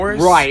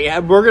ours. Right,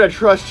 and we're going to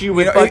trust you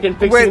with fucking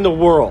fixing the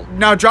world.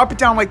 Now drop it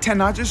down like 10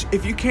 notches.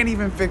 If you can't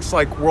even fix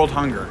like world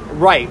hunger.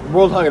 Right,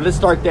 world hunger. Let's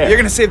start there. You're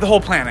going to save the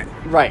whole planet.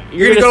 Right,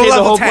 you're going to save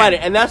the whole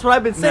planet. And that's what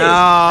I've been saying. No,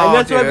 and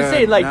that's dude, what I've been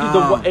saying. Like,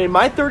 no.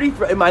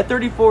 in my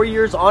 34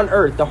 years on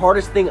Earth, the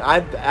hardest thing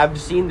I've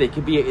seen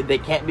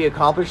that can't be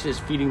accomplished is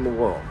feeding the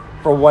world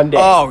for one day.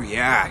 Oh,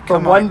 yeah.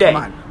 Come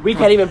on. We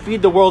can't even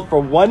feed the world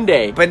for one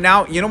day. But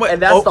now, you know what?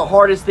 And that's the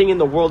hardest thing in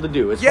the world to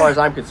do, as far as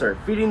I'm concerned.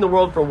 Feeding the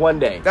world for one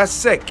day. That's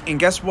sick. And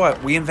guess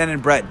what? We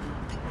invented bread.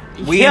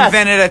 We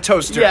invented a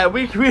toaster. Yeah,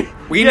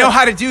 we know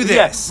how to do this.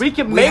 Yes, we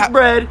can make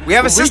bread. We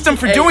have a system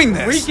for doing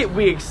this.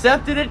 We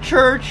accept it at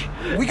church.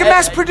 We can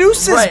mass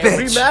produce this, bitch.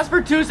 We mass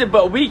produce it,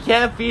 but we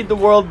can't feed the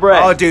world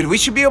bread. Oh, dude, we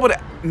should be able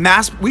to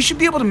mass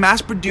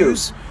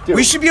produce. Dude,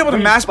 we should be able to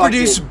mass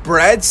produce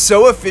bread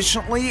so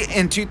efficiently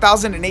in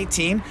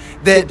 2018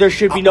 that there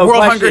should be no world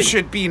question. hunger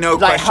should be no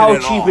like, question at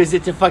all. How cheap is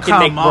it to fucking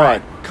make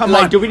bread? Come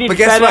on. Do we need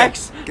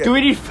FedEx? Do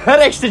we need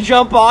FedEx to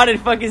jump on and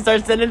fucking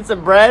start sending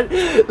some bread?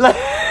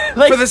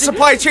 Like for the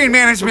supply chain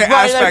management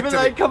aspect of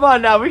it. Come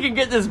on now, we can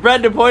get this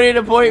bread to point A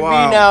to point B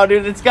now,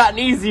 dude. It's gotten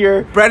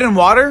easier. Bread and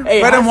water?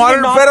 Hey, bread and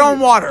water? Bread on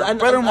water.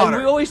 Bread and water.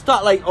 We always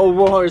thought like, oh,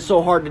 world hunger is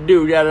so hard to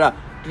do.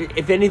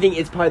 If anything,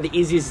 it's probably the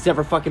easiest it's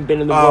ever fucking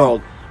been in the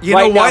world. You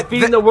know what?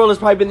 Feeding the world has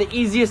probably been the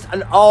easiest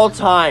in all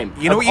time.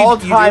 You know what? All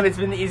time, it's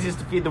been the easiest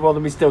to feed the world,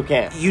 and we still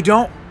can't. You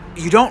don't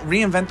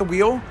reinvent the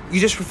wheel. You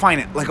just refine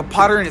it like a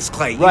potter in its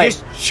clay. You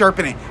just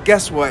sharpen it.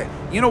 Guess what?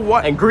 You know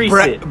what? And grease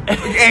it.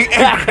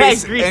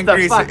 And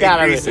grease the fuck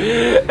out of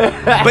it.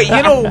 But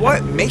you know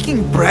what?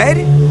 Making bread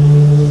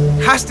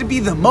has to be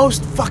the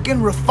most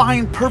fucking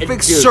refined,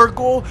 perfect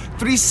circle,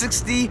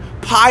 360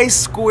 pi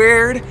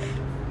squared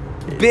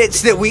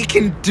bits that we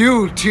can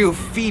do to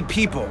feed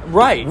people.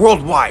 Right.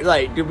 Worldwide.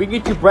 Like, dude, we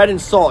get you bread and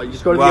salt. You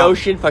just go to the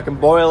ocean, fucking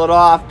boil it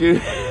off,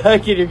 dude.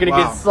 You're gonna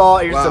get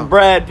salt, here's some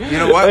bread. You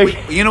know what?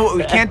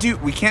 We can't do?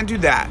 We can't do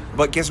that.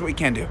 But guess what we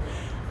can do?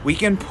 We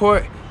can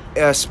put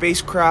a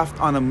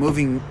spacecraft on a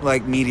moving,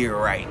 like,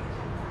 meteorite.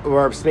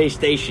 Or a space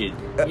station.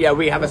 Yeah,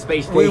 we have a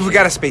space station. We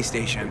got a space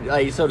station.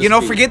 So you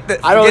know, forget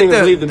that. I don't even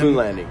believe the moon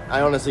landing.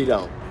 I honestly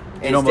don't.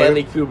 And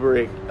Stanley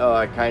Kubrick,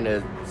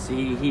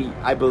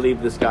 I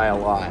believe this guy a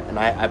lot, and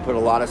I put a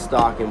lot of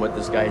stock in what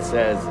this guy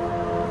says.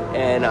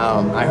 And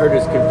I heard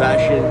his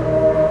confession.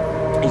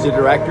 He's a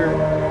director.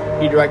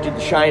 He directed The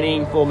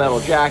Shining, Full Metal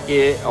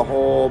Jacket, a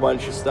whole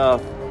bunch of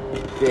stuff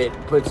that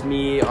puts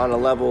me on a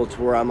level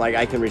to where I'm like,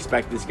 I can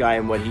respect this guy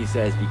and what he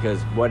says,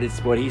 because what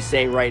he's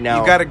saying right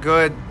now. You got a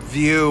good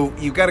view.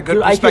 You got a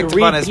good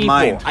perspective on his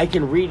mind. I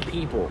can read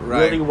people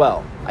really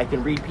well.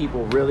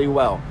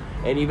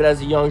 And even as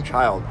a young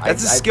child,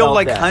 that's a skill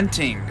like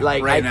hunting.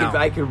 Like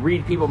I could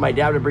read people. My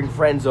dad would bring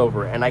friends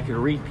over, and I could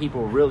read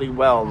people really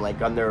well, and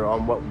like on their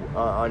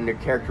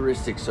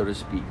characteristics, so to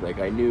speak. Like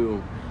I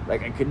knew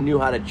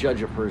how to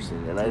judge a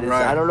person, and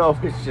I don't know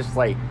if it's just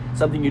like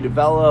something you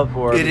develop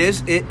or it's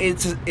an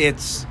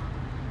instinct,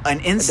 a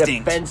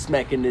defense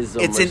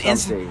mechanism. It's an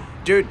instinct,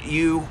 dude.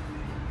 You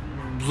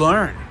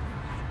learn,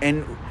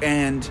 and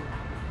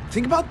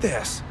think about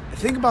this.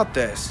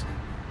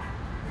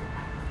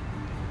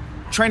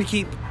 Trying to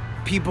keep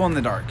people in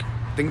the dark.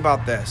 Think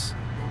about this.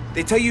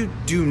 They tell you,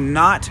 do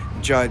not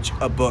judge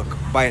a book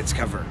by its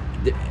cover.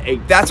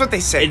 That's what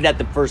they say. Isn't that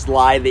the first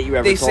lie that you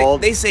ever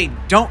told? They say,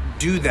 don't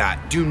do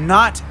that. Do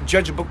not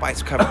judge a book by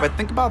its cover. But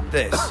think about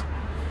this.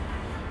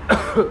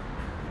 I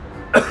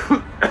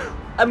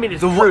mean,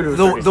 it's true to a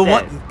certain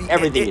extent.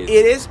 Everything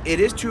is. It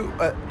is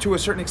to a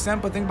certain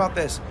extent. But think about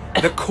this.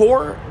 The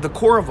core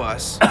of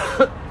us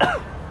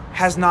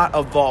has not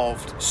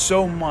evolved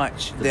so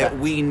much that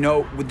we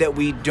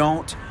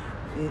don't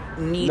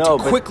need to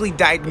quickly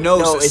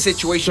diagnose a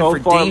situation for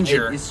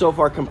danger. It's so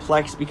far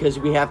complex because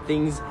we have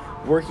things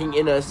working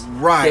in us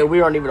that we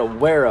aren't even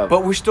aware of.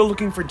 But we're still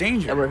looking for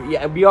danger.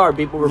 And we are.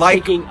 People were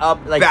picking up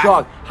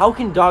dog. How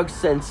can dogs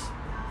sense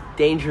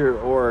danger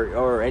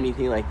or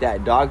anything like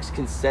that? Dogs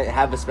can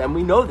have and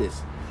we know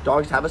this.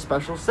 Dogs have a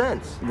special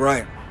sense.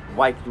 Right.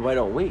 Why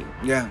don't we?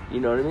 Yeah. You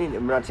know what I mean?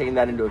 And we're not taking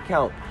that into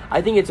account.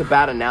 I think it's a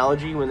bad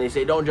analogy when they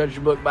say don't judge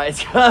a book by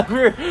its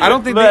cover. I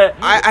don't think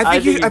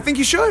I think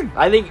you should.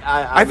 I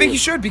think you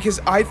should,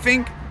 because I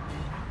think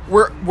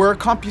we're a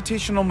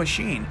computational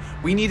machine.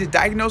 We need to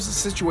diagnose the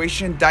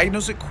situation,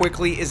 diagnose it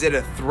quickly. Is it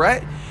a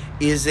threat?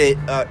 Is it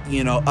a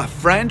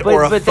friend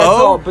or a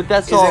foe?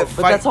 That's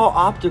all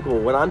optical.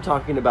 What I'm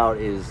talking about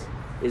is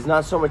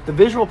not so much the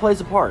visual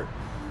plays a part,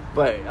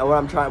 but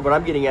what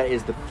I'm getting at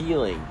is the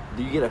feeling.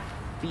 Do you get a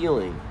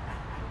feeling?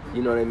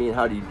 You know what I mean?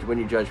 How do you, when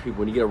you judge people,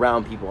 when you get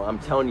around people? I'm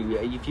telling you,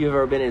 if you've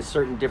ever been in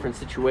certain different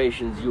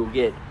situations, you'll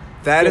get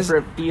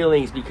different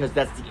feelings because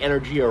that's the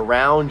energy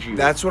around you.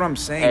 That's what I'm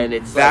saying. And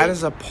it's that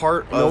is a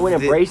part of. No one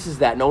embraces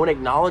that. No one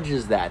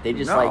acknowledges that. They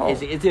just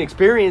it's an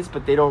experience,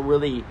 but they don't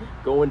really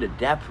go into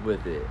depth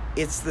with it.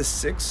 It's the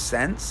sixth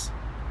sense.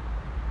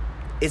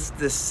 It's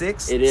the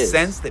sixth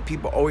sense that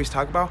people always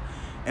talk about,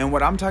 and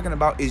what I'm talking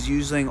about is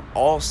using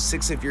all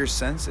six of your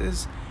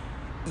senses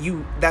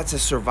that's a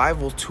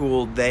survival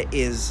tool that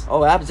is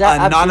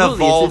absolutely. a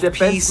non-evolved It's a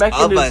defense piece of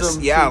us.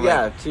 mechanism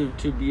Yeah,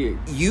 to be.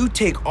 You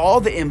take all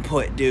the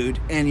input, dude,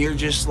 and you're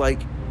just like,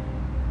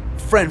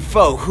 friend,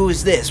 foe, who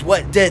is this?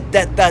 What did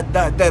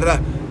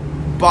that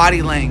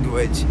body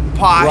language,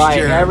 posture, Right,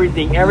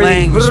 everything,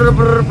 language,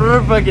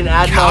 fucking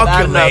adding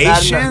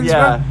calculations,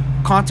 yeah. bro.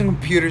 Quantum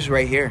computers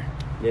right here.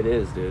 It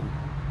is, dude.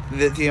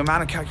 The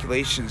amount of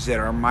calculations that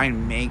our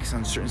mind makes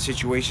on certain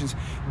situations,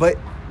 but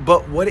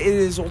what it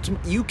is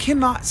ultimately, you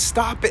cannot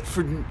stop it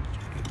for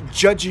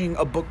judging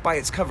a book by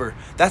its cover.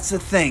 That's the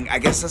thing. I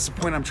guess that's the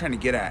point I'm trying to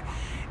get at,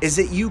 is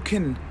that you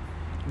can.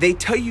 They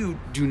tell you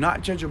do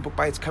not judge a book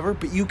by its cover,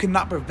 but you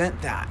cannot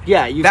prevent that.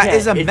 Yeah, you that can't.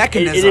 is a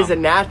mechanism. It is a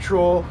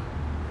natural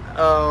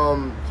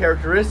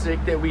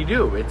characteristic that we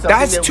do. It's something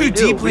that's that too we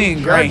do. deeply we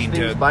ingrained, judge things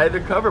dude. by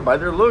their cover, by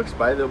their looks,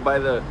 by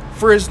the.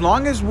 For as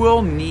long as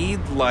we'll need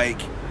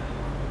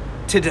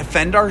to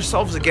defend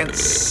ourselves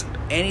against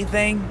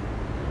anything,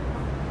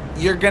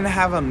 you're gonna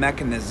have a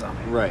mechanism,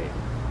 right?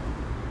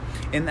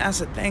 And that's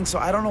the thing. So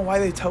I don't know why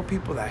they tell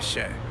people that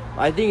shit.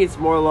 I think it's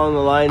more along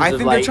the lines of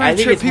think they're trying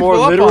to trip it's more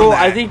people up literal. on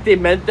that. I think they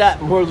meant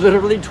that more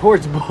literally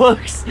towards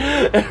books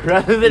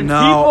rather than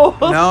No,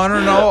 people.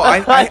 no. I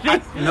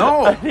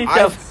think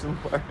that was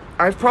smart.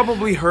 I've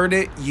probably heard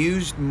it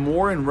used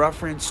more in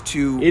reference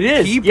to It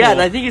is, people. yeah,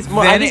 and I think it's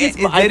more. Than I think it's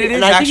it is I think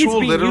actual it's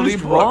being literally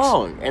used books.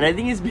 wrong, and I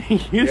think it's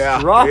being used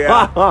Yeah, wrong.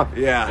 yeah.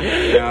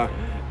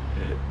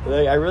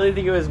 Like, I really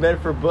think it was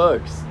meant for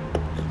books.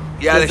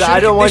 Yeah, they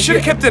should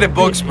have kept it at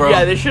books, bro.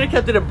 Yeah, they should have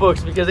kept it at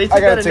books because they took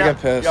I gotta that take a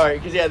piss. All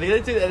right, because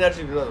they took that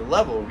actually to another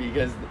level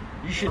because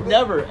you should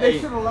never. They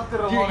should have left it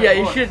alone. Yeah,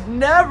 you should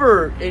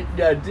never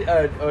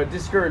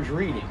discourage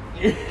reading.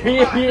 You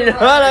know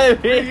what I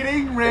mean?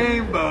 Reading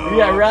rainbow.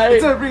 Yeah, right.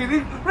 It's a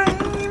reading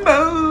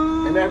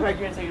rainbow. And if I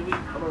can't take a leak,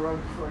 I'm gonna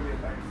run before I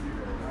get back.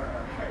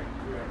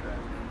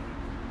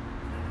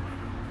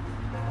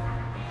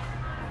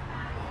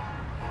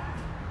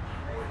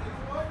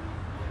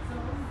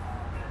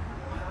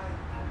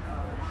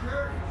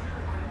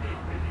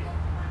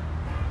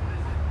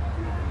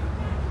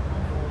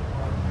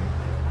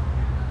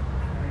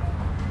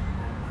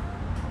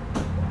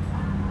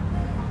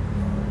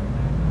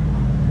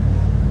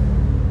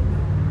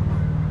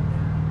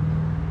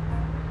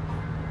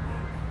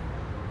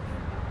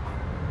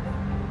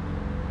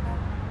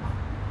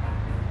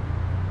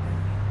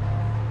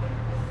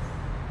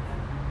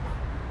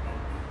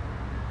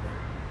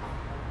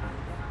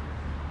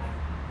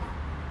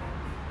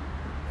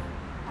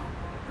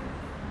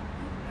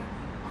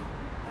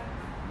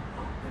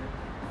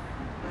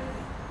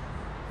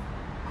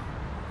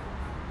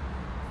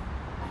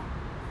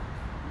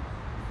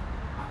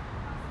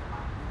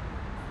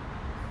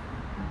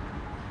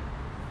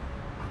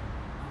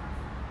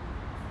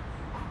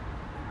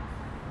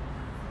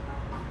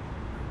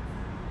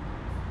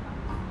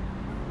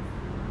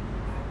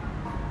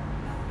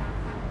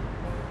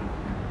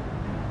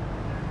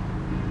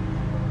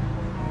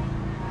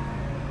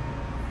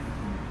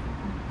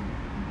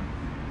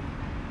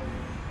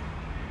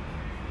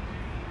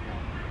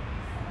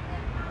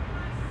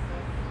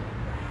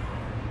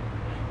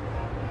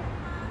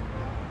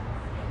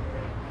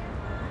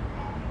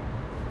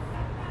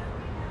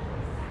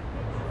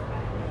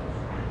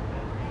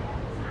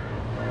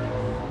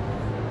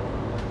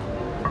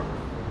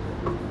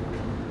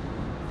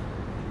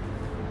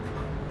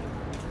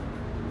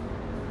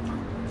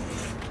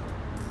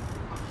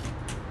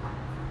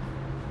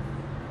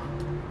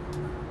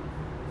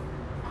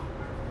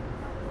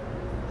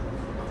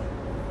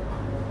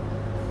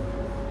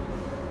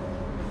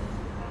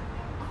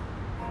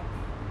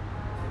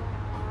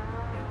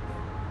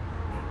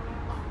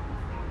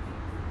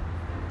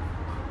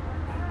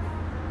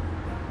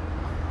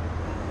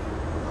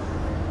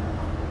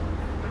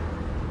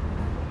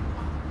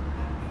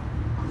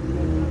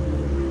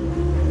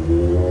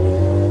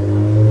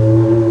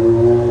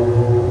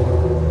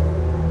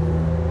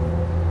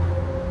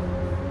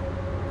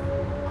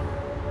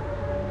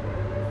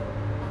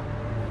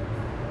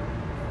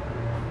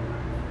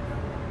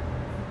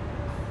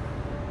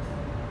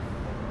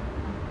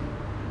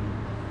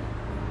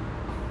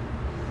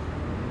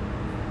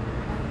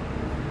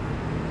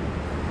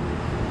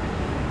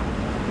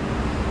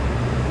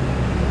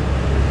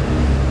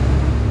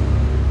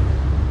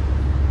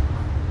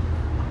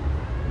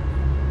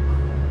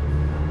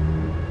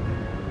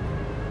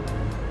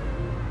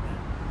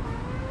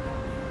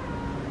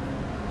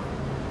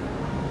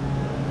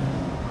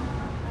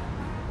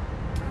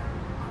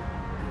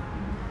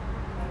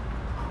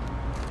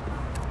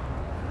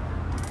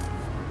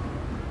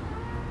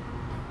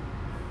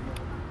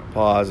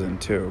 Pausing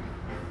too.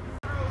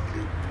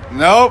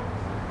 Nope.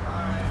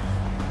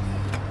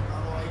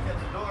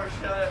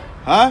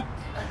 Huh?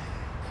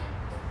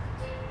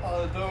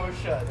 Oh, the door was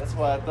shut. That's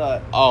why I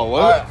thought. Oh,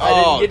 what? I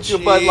didn't get you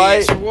a Bud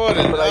Light,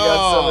 but I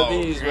got some of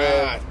these, God.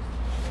 man.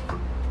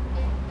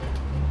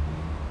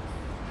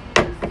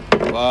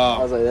 I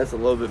Wow. was like, that's a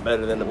little bit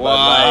better than a Bud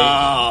Light.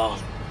 Wow.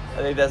 I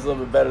think that's a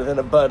little bit better than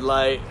a Bud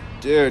Light.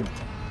 Dude,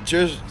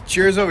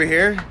 cheers over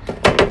here.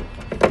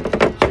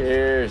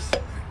 Cheers.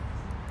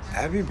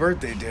 Happy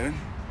birthday, dude.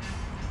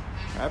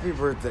 Happy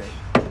birthday.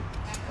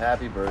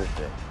 Happy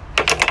birthday.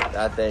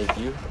 Thank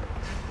you.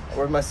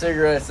 Where's my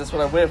cigarettes? That's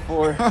what I went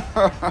for.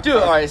 Dude,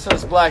 alright, so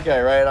this black guy,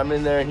 right? I'm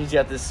in there and he's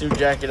got this suit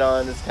jacket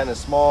on. It's kind of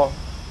small.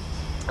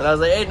 And I was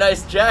like, hey,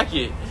 nice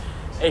jacket.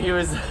 And he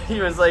was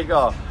like,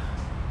 oh,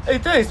 hey,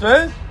 thanks,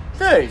 man.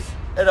 Thanks.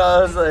 And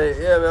I was like,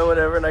 yeah, man,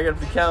 whatever. And I got up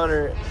the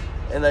counter.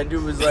 And that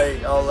dude was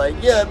like, all like,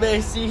 yeah,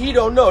 man, see, he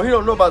don't know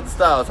about the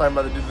style. Talking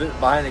about the dude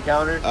behind the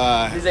counter.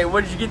 He's like,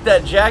 where did you get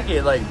that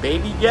jacket? Like,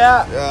 Baby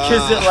Gap?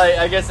 Because it, like,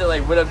 I guess it,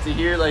 like, went up to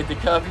here, like, the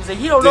cuff. He's like,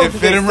 he don't know Did it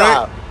fit him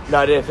right?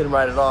 No, it didn't fit him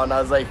right at all. And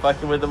I was, like,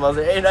 fucking with him. I was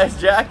like, hey, nice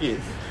jacket.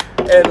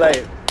 And,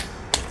 like,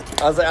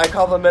 I was like, I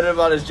complimented him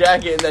on his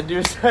jacket. And that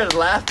dude started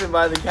laughing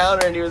by the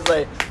counter. And he was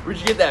like, where'd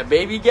you get that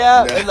Baby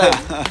Gap? And, like,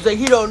 he's like,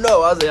 he don't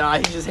know. I was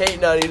like, he's just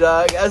hating on you,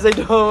 dog. I was like,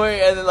 don't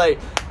worry. And then, like,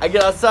 I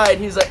get outside,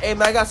 and he's like, hey,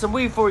 man, I got some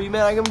weed for you,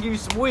 man. I'm going to give you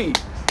some weed.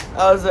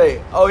 I was like,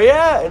 oh,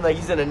 yeah? And, like,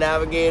 he's in a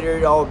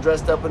Navigator, all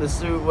dressed up in a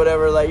suit,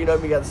 whatever. Like, you know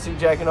what I mean? Got the suit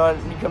jacket on.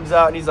 And he comes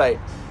out, and he's like,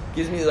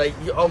 gives me, like,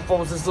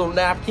 unfolds this little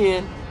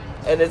napkin,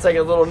 and it's, like,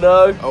 a little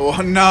nug. Oh,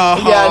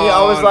 no. Yeah, and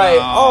I was like,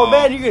 oh,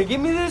 man, you going to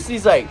give me this? And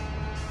he's like,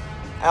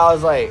 I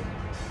was like,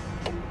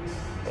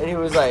 and he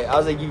was like, I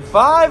was like, you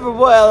 $5 or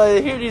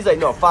what? Here, he's like,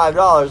 no, $5.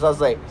 I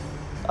was like,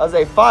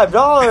 $5.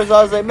 I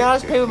was like, man, I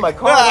just pay with my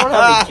card. I don't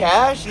have any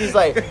cash. And he's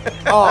like,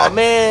 oh,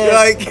 man.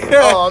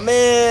 Oh,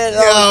 man.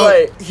 And I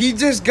was like, he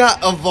just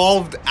got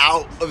evolved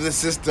out of the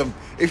system.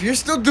 If you're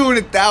still doing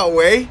it that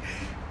way,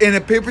 in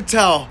a paper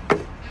towel,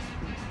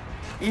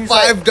 $5,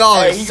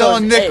 like,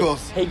 selling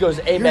nickels. He goes,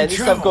 hey, man, this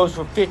stuff goes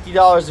for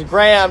 $50 a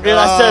gram. Dude,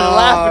 I started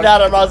laughing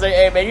at him. I was like,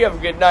 hey, man, you have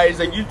a good night. He's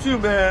like, you too,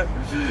 man.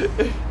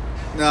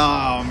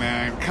 No,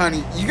 man.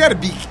 Connie, you got to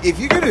be, if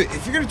you're gonna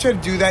try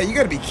to do that, you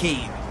got to be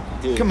keen.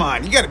 Dude. Come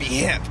on, you gotta be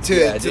hip to.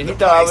 Yeah, to dude, the he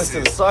thought I was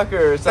some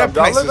sucker or something.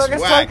 That I look price like a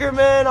is whack. sucker,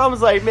 man. I was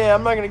like, man,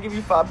 I'm not gonna give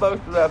you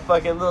 $5 for that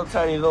fucking little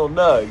tiny little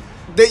nug.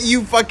 That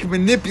you fucking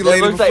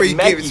manipulated before like you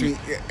gave it to me.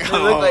 It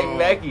looked like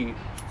Mecky.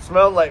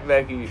 Smelled like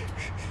Mecky.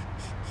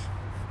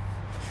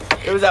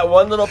 It was that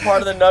one little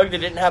part of the nug that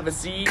didn't have a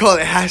seed. Call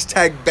it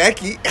hashtag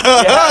Becky.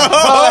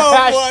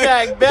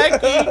 Hashtag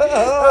Becky.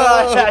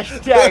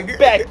 Hashtag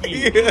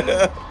Becky.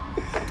 Yeah.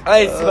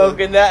 I ain't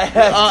smoking that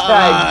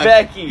hashtag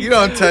Becky. You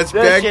don't touch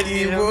that Becky,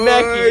 shit boy.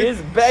 Becky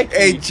is Becky.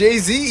 Hey,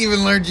 Jay-Z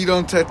even learned you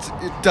don't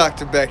talk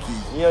to Becky.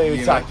 You don't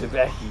even talk to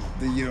Becky.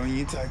 You don't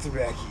even talk to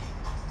Becky.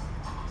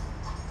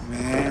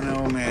 Man,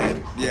 oh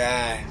man.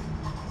 Yeah.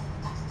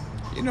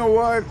 You know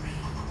what?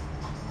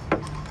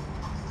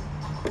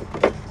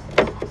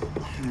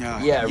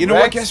 Yeah, you know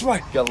Rex what? Guess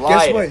what?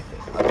 Goliath. Guess what?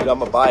 Dude, I'm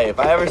gonna buy it. If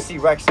I ever see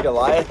Rex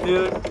Goliath,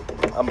 dude,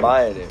 I'm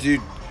buying it.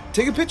 Dude,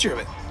 take a picture of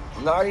it.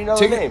 I already know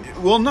the name.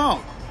 Well,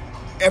 no.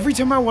 Every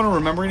time I want to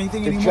remember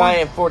anything the anymore.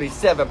 Giant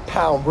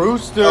 47-pound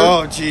rooster.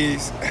 Oh,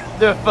 jeez.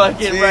 The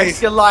fucking Rex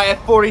Goliath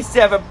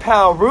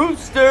 47-pound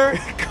rooster.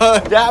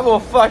 That will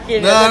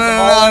fucking no,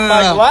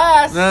 my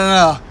glass.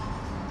 No.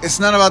 It's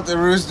not about the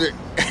rooster.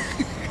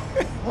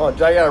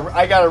 Hold on,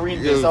 I gotta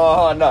read this. Hold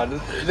on, no.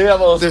 They got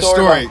a little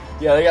story.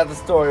 Yeah, they got the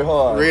story.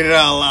 Hold on. Read it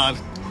out loud.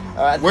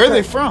 Where are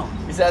they from?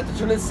 He's at the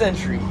 20th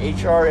century.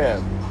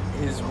 HRM.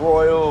 His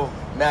Royal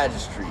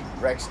Majesty,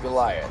 Rex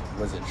Goliath,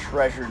 was a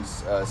treasured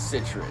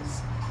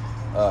citrus.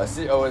 Is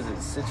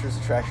it citrus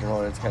attraction?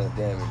 Hold on, it's kind of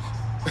damaged.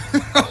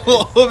 A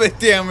little bit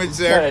damaged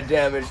there. Kind of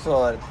damaged.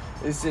 Hold on.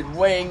 It said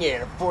weighing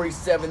in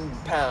 47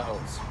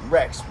 pounds,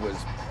 Rex was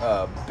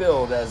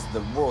billed as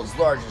the world's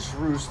largest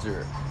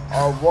rooster.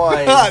 Our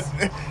wines,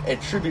 a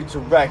tribute to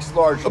Rex,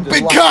 large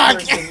big cock.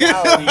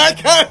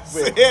 personality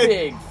with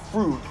big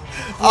fruit,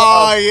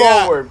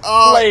 forward,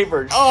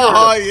 flavored.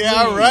 Oh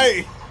yeah,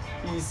 right.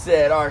 He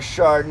said, our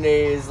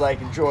Chardonnay is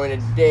like enjoying a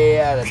day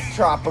at a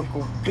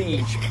tropical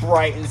beach,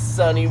 bright and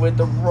sunny with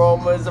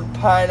aromas of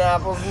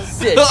pineapples and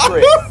citrus.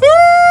 What?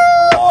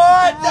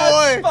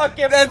 That's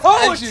fucking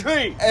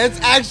poetry. That's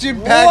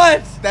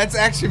action-packed. What? That's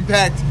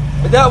action-packed.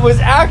 That was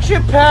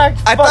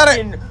action-packed. I thought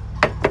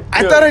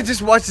I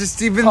just watched the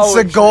Steven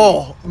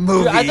Seagal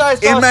movie. Dude, I thought I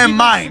saw in my Steven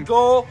mind.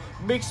 Seagal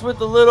mixed with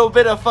a little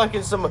bit of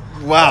fucking some.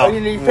 Wow. You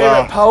know, your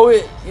favorite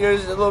poet. You know,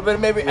 there's a little bit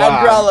of maybe Edgar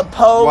Allan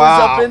Poe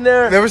was up in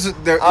there. There was a.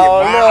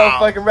 No,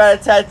 fucking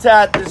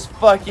rat-a-tat-tat. This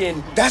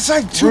fucking. That's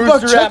like $2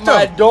 rooster Chuck at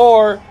my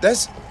door.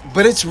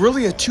 But it's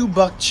really a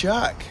 $2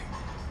 Chuck.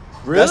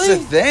 Really? That's the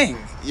thing.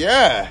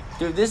 Yeah.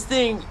 Dude, this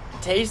thing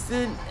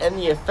tasted and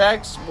the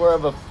effects were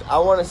of I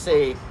want to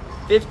say,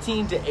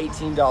 $15 to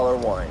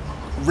 $18 wine.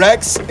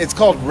 Rex. It's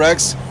called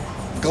Rex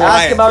Goliath.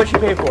 Ask him how much you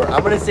pay for it.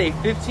 I'm gonna say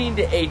 15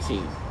 to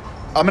 18.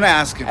 I'm gonna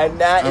ask him. And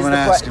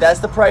that's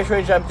the price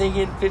range I'm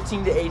thinking,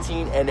 15 to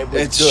 18, and it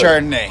was It's good.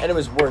 Chardonnay. And it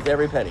was worth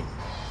every penny.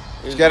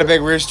 It's got a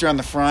big rooster on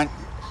the front.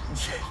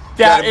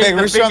 That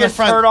is the biggest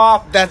turn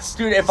off.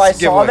 Dude, if I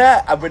saw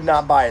that, I would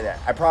not buy that.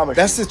 I promise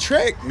That's you. the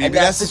trick. Maybe and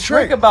that's the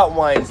trick about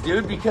wines,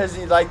 dude, because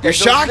you're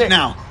shocked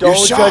now.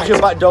 Don't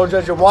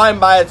judge a wine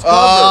by its cover.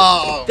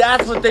 Oh.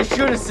 That's what they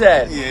should have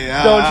said.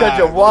 Yeah. Don't judge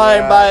a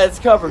wine by its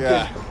cover.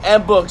 Yeah.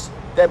 And books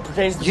that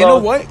pertains to You know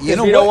both. what? 'Cause You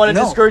know we don't what? want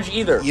to No. discourage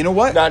either. You know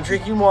what? Not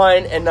drinking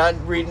wine and not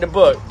reading a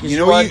book. Because you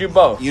what want to do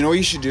both. You know what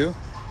you should do?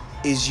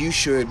 Is you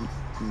should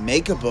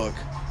make a book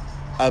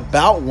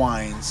about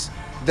wines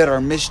that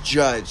are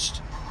misjudged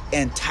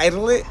and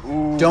title it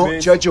Ooh,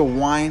 Don't Judge a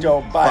Wine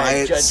Don't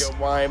by judge its a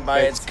wine by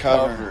its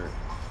cover.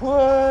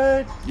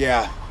 cover. What?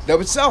 Yeah, that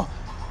would sell.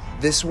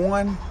 This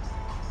one,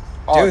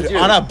 Oh, dude,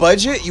 on a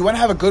budget, you want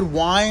to have a good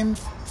wine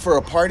for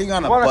a party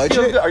on a Wanna feel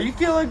budget? good? Are you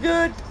feeling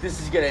good? This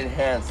is gonna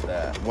enhance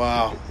that.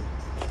 Wow.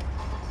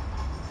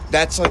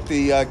 That's like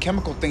the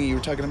chemical thing you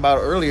were talking about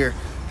earlier.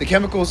 The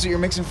chemicals that you're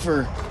mixing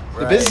for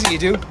the Right. business you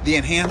do, the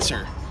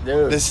enhancer,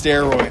 Dude. the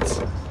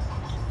steroids.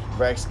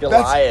 Rex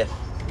Goliath.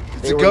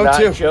 It's They a were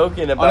go-to. not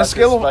joking about On a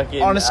scale this of-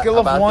 fucking, on a scale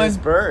of about one- this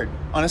bird.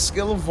 On a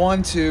scale of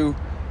 1 to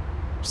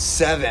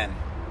 7,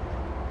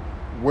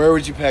 where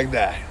would you peg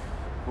that?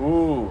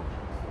 Ooh,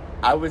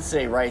 I would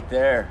say right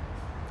there.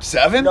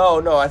 7?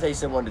 No, I thought you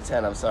said 1 to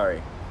 10. I'm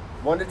sorry.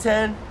 1 to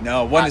 10?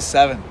 No, 1 to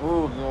 7.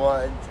 Ooh, the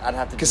one I'd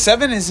have to. Because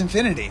 7 is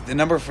infinity, the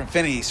number for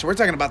infinity. So we're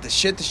talking about the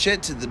shit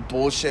to the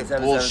bullshit.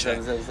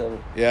 Bullshit. Seven.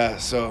 Yeah,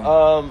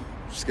 so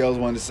scale's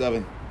 1 to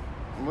 7.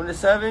 1 to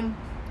 7.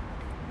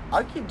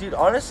 I'd give, dude.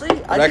 Honestly,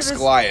 Rex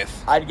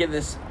Goliath. I'd give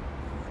this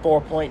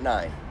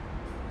 4.9,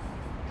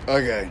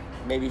 Okay.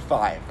 maybe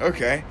 5.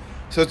 Okay.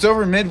 So it's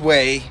over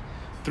midway,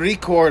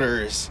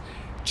 3/4,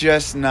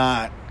 just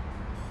not.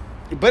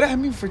 But I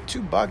mean, for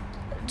 $2,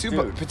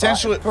 Dude,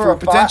 potentially five. for a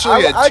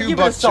potentially five, a I'd give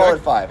it a $2 solid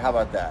check. 5. How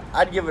about that?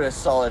 I'd give it a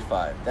solid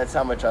 5. That's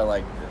how much I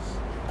like this.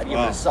 I'd give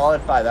Wow. it a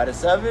solid 5 out of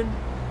 7.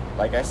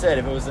 Like I said,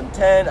 if it was a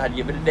 10, I'd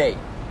give it an 8.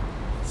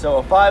 So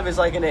a 5 is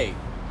like an 8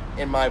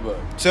 in my book.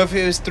 So if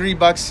it was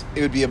 $3,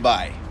 it would be a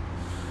buy.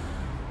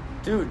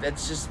 Dude,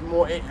 that's just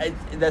more.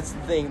 That's the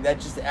thing. That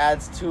just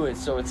adds to it.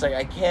 So it's like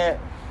I can't.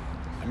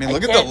 I mean, I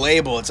look at can't- the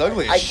label. It's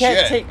ugly as I can't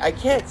shit. take. I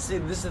can't see.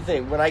 This is the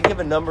thing. When I give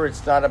a number,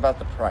 it's not about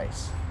the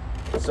price.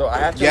 So I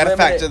have to. You gotta limit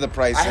factor it. the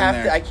price I in have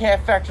there. to. I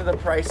can't factor the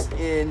price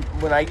in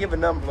when I give a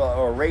number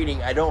or a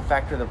rating. I don't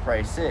factor the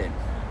price in.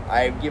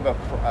 I give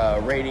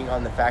a rating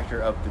on the factor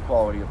of the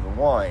quality of the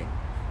wine,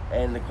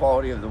 and the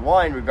quality of the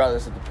wine,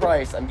 regardless of the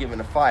price, I'm giving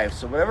a 5.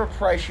 So whatever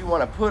price you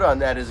want to put on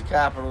that is a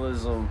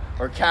capitalism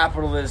or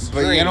capitalist. But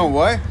you dream know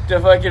what? To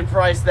fucking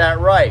price that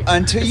right.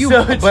 Until you,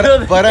 So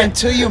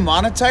until you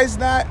monetize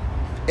that,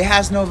 it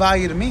has no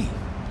value to me.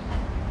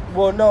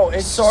 Well, no,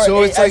 it's sorry.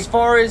 So it's as like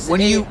far as when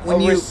you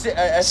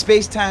as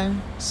space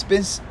time as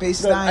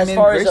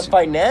far as a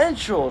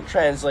financial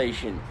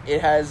translation, it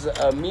has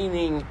a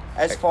meaning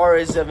as far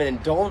as of an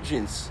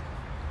indulgence.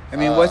 I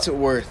mean, what's it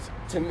worth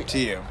To me, to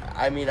you?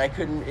 I mean, I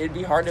couldn't. It'd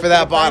be hard to For put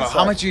that a price bottle? How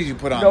on. much did you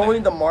put on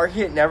Knowing the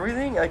market and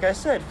everything, like I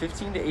said,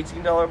 $15 to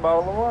 $18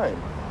 bottle of wine.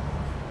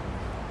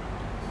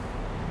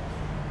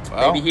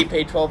 Well, Maybe he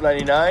paid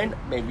 $12.99.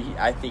 Maybe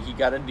I think he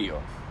got a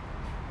deal.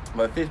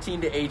 But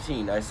 15 to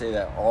 18, I say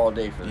that all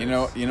day for this.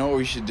 you know what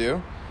we should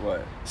do?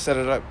 What? Set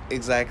it up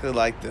exactly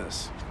like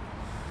this.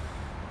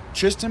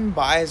 Tristan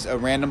buys a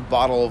random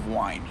bottle of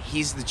wine.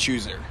 He's the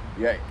chooser.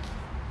 Yeah.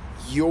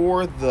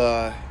 You're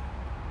the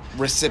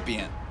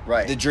recipient.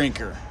 Right. The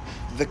drinker.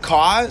 The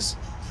cause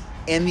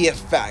and the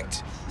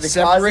effect. The cause and the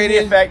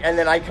separated effect, and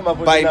then I come up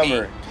with by a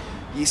number.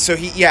 me. So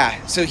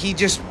he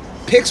just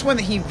picks one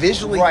that he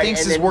visually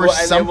thinks is worth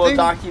and something. then we'll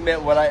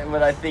document what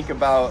I think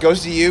about.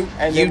 Goes to you.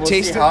 and you then we'll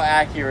taste see it. how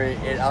accurate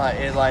it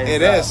lines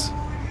It up. is.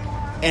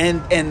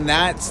 And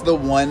that's the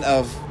one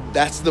of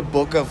that's the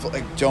book of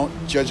like don't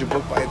judge a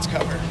book by its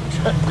cover.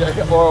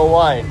 Or a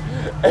wine.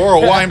 Or a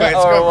wine by its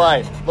or cover. a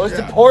wine. Most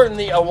Yeah.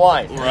 importantly, a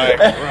wine. Right.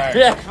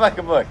 Yeah, fuck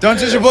a book. Don't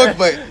judge a book,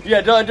 but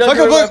Yeah, don't fuck judge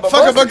a book. but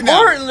Fuck a most book now.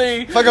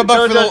 importantly, Fuck a book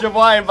don't for the- judge a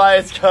wine by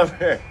its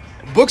cover.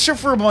 books are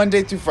for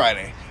Monday through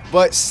Friday.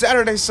 But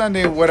Saturday,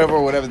 Sunday,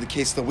 whatever the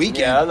case, the weekend.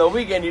 Yeah, on the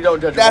weekend you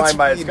don't judge a That's wine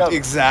by its cover.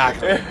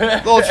 exactly.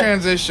 Little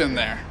transition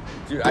there.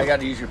 Dude, I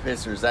gotta use your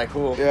pisser. Is that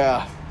cool?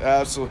 Yeah,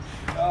 absolutely.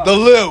 The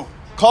Lou.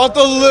 Call it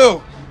the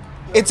Lou.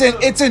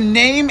 It's a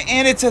name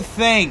and it's a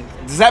thing.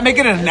 Does that make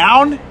it a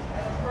noun?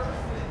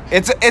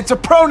 It's a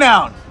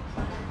pronoun.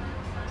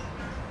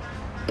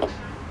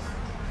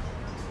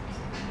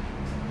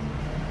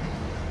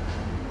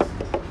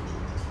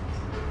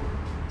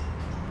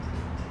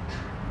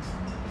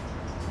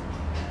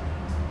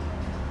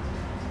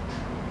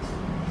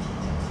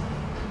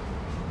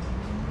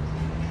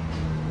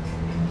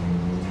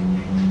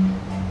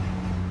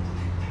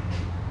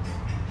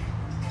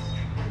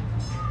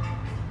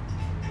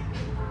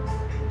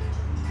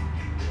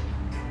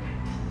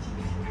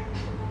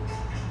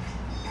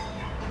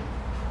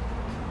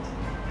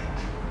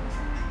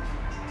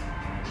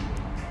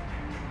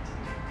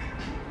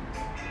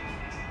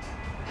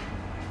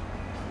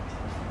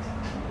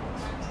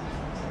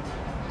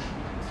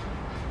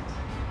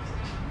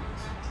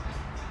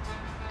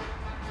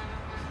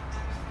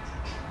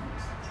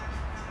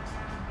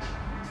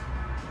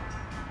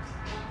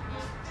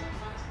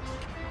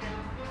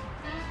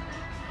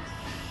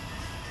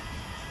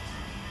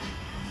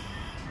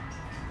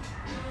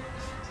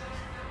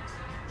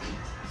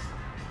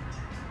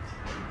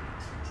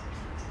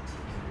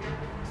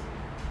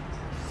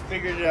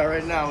 figured it out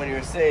right now when you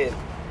were saying,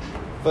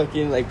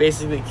 fucking, like,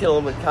 basically kill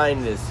them with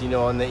kindness, you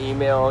know, on the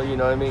email, you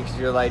know what I mean? Because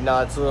you're like,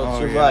 nah, it's a little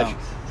too much.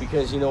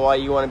 Because you know why?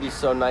 You want to be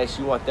so nice,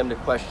 you want them to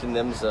question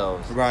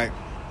themselves. Right.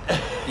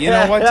 You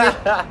know what,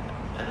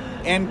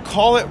 dude? And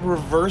call it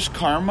reverse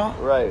karma.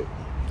 Right.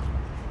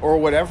 Or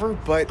whatever,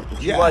 but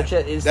yeah.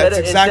 Instead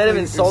of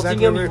insulting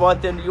them, you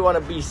want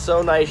to be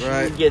so nice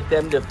you get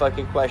them to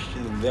fucking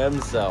question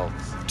themselves.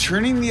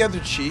 Turning the other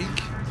cheek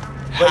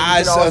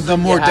has the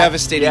more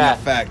devastating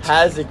effect.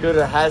 Has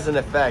an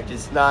effect.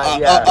 It's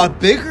not a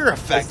bigger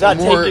effect. It's not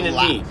taking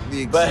a knee.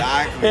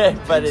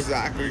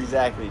 Exactly.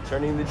 Exactly.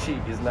 Turning the cheek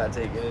is not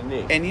taking a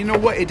knee. And you know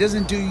what? It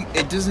doesn't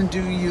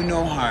do you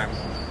no harm.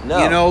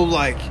 No. You know,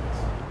 like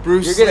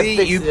Bruce You're gonna Lee,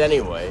 fix it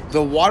anyway.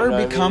 The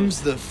water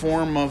becomes the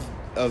form of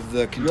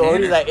the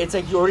container. It's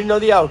like you already know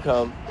the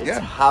outcome. It's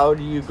how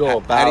do you go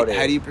about it?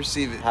 How do you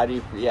perceive it? How do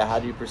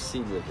you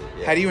proceed with it?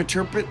 Yeah. How do you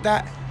interpret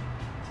that?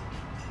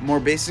 More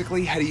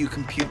basically, how do you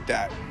compute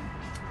that?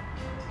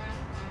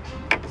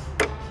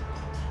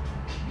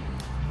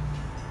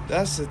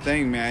 That's the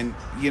thing, man.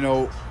 You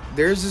know,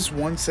 there's this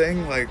one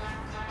saying, like,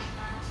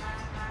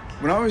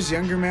 when I was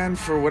younger, man,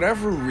 for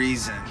whatever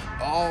reason,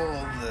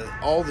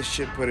 all the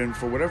shit put in,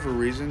 for whatever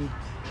reason,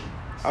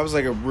 I was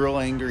like a real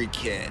angry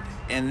kid.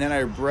 And then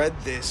I read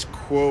this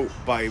quote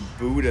by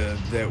Buddha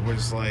that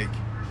was like,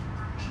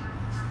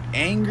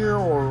 anger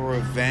or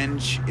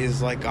revenge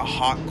is like a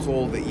hot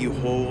coal that you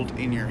hold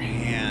in your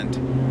hand,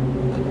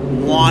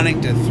 wanting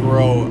to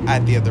throw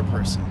at the other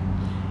person.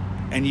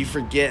 And you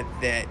forget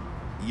that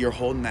you're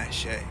holding that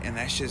shit, and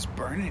that shit's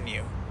burning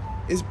you.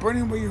 It's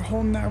burning where you're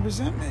holding that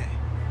resentment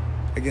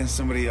against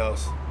somebody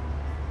else.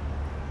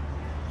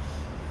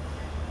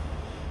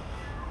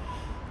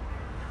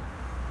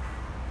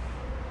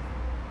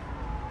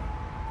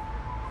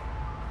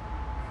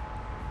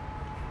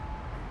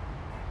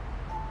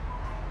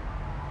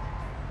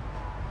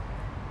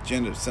 You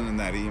end up sending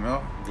that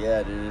email?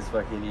 Yeah, dude, it's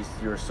fucking,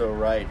 you were so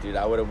right, dude.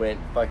 I would have went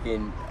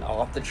fucking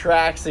off the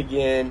tracks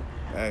again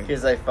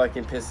because I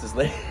fucking pissed this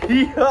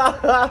lady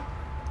off.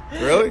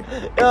 Really?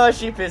 No,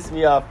 she pissed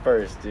me off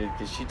first, dude,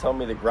 because she told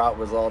me the grout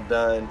was all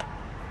done.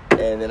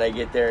 And then I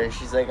get there and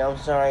she's like, I'm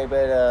sorry,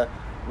 but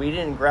we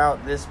didn't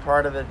grout this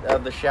part of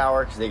the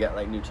shower because they got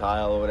like new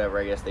tile or whatever.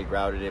 I guess they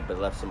grouted it but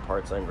left some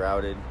parts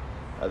ungrouted.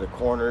 The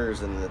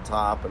corners and the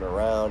top and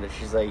around. And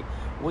she's like,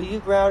 will you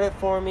grout it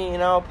for me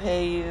and I'll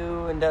pay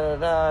you and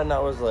da-da-da. And I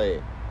was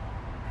like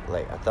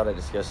I thought I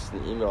discussed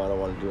this in the email. I don't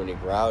want to do any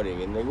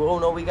grouting. And they go, oh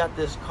no, we got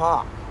this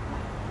caulk.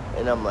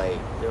 And I'm like,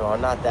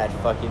 not that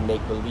fucking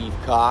make-believe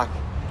caulk.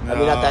 No. I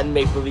mean, not that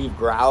make-believe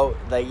grout.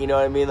 Like, you know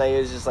what I mean? Like, it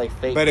was just like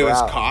fake grout. But it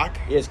was caulk?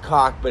 It's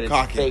caulk, but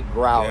it's fake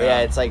grout.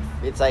 Yeah, it's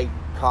like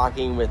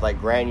caulking with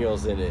like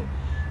granules in it.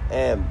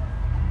 And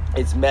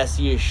it's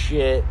messy as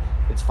shit.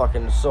 It's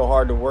fucking so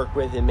hard to work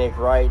with and make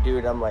right,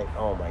 dude. I'm like,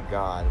 oh my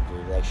god,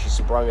 dude. Like, she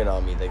sprung it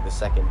on me like the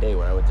second day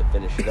when I went to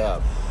finish it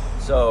up.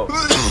 So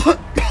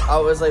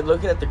I was like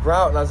looking at the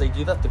grout and I was like, do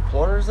you left the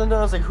corners in there?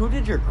 I was like, who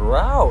did your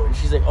grout? And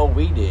she's like, oh,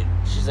 we did.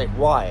 She's like,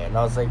 why? And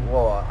I was like,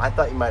 well, I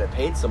thought you might have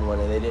paid someone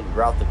and they didn't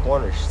grout the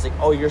corners. She's like,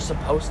 oh, you're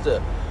supposed to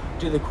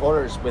do the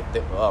corners with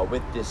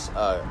this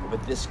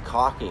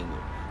caulking.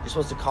 You're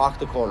supposed to caulk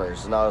the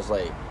corners. And I was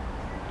like,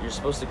 you're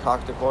supposed to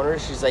caulk the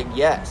corners? She's like,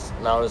 yes.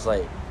 And I was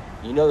like,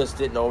 you know this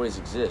didn't always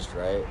exist,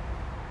 right?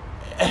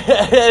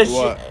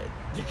 What?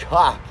 The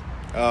caulk.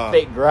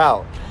 Fake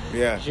grout.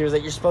 Yeah. She was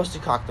like, you're supposed to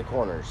caulk the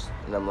corners.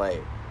 And I'm like,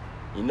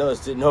 you know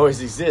this didn't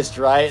always exist,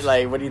 right?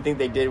 Like, what do you think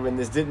they did when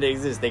this didn't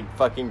exist? They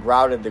fucking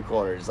grouted the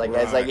corners. Like,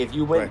 right. It's like if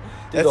you went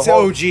through That's the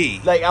whole...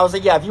 OG. Like, I was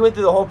like, yeah, if you went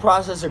through the whole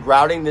process of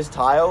grouting this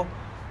tile,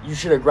 you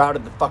should have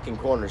grouted the fucking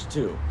corners,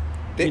 too.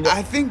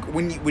 I think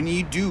when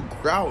you do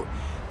grout,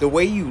 the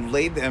way you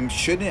lay them,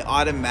 shouldn't it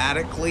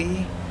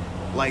automatically...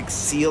 like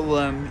seal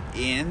them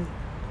in,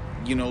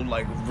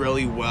 like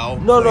really well.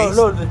 No.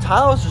 The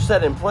tiles are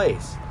set in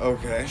place.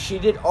 Okay. She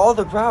did all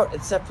the grout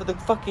except for the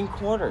fucking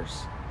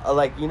corners.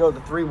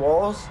 The 3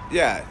 walls.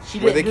 Yeah. She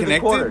Were didn't they do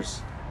connected? The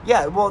corners.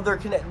 Yeah. Well, they're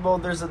connected. Well,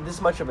 there's this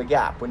much of a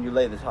gap when you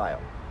lay the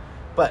tile.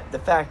 But the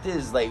fact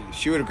is, like,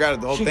 she would have grouted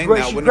the whole thing.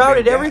 She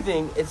grouted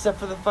everything except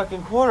for the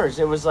fucking corners.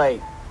 It was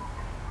like,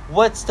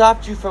 what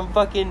stopped you from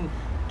fucking?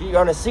 You're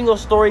on a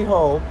single-story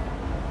home.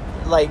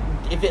 Like,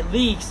 if it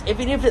leaks,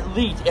 even if it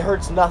leaked, it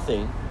hurts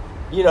nothing.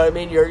 You know what I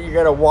mean? You're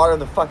gonna water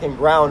the fucking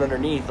ground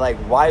underneath. Like,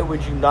 why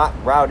would you not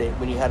grout it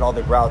when you had all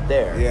the grout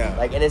there? Yeah.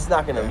 Like, and it's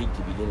not gonna leak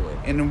to begin with.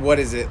 And what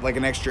is it? Like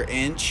an extra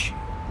inch?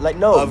 Like,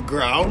 no. Of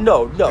grout?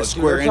 No. A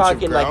square we're inch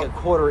talking of grout? like a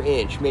 1/4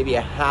 inch, maybe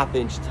a 1/2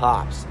 inch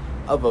tops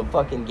of a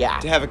fucking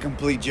gap. To have a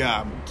complete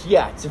job.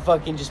 Yeah, to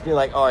fucking just be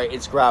like, all right,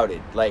 it's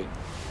grouted. Like,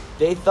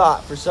 they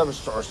thought or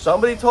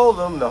somebody told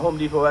them, the Home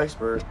Depot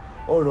expert,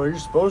 oh no, you're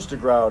supposed to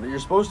grout it. You're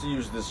supposed to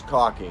use this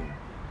caulking.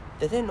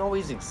 That didn't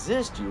always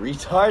exist, you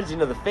retards.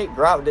 The fake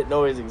grout didn't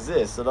always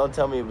exist, so don't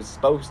tell me it was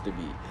supposed to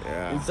be.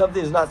 Yeah. And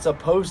something's not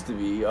supposed to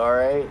be,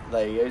 alright?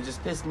 Like, it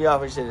just pissed me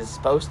off when she said it's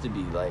supposed to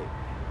be. Like,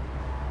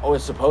 oh,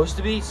 it's supposed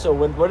to be? So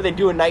what do they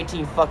do in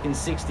 19 fucking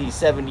 60,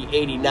 70,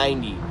 80,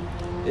 90?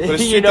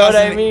 it's You know what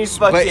I 2000 mean?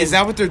 But Fucking, is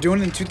that what they're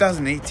doing in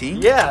 2018?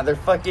 yeah, they're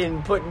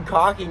fucking putting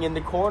caulking in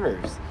the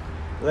corners.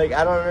 Like,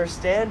 I don't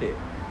understand it.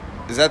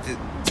 Is that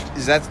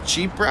the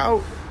cheap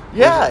route?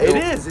 Yeah, Or is it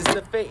is.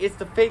 It's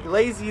the fake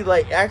lazy.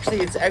 Like,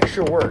 actually, it's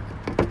extra work.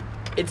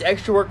 It's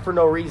extra work for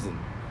no reason.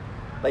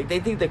 Like, they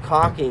think the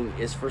caulking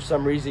is for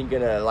some reason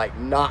gonna like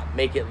not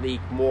make it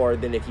leak more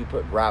than if you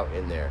put grout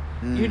in there.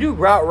 You do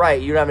grout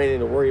right, you don't have anything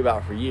to worry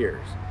about for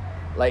years.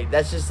 Like,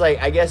 that's just like,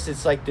 I guess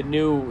it's like the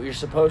new. You're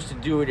supposed to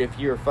do it if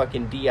you're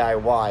fucking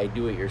DIY,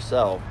 do it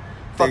yourself.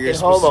 Fucking You're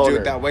supposed homeowner. to do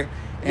it that way.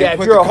 And Yeah, if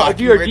put you're the a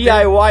caulking right there.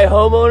 DIY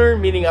homeowner,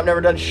 meaning I've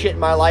never done shit in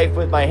my life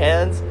with my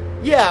hands.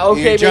 Yeah,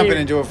 okay, You're jumping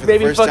maybe, into it for the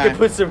maybe first fucking time.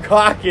 put some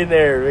caulk in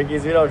there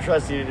because we don't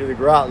trust you to do the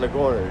grout in the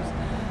corners.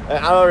 I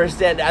don't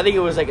understand. I think it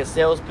was like a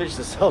sales pitch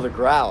to sell the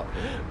grout,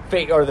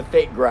 the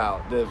fake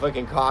grout, the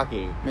fucking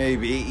caulking.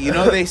 Maybe. You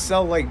know, they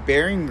sell like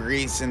bearing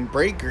grease and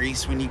brake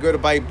grease when you go to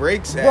buy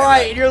brakes.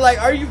 Right, and you're like,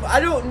 I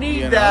don't need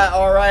You know? that.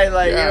 All right,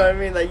 like, Yeah. you know what I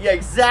mean? Like, yeah,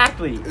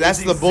 exactly. That's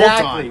It's the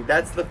bolt-on.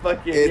 That's the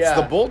fucking. It's yeah.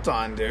 the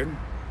bolt-on, dude.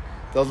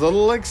 The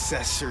little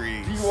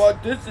accessories. Do you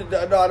want this? And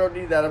that? No, I don't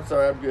need that. I'm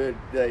sorry, I'm good.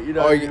 You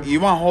know. Oh, what I mean? you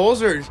want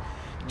holes, or do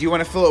you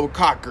want to fill it with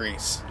caulk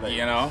grease?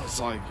 You know,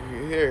 it's like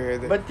here.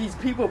 But these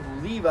people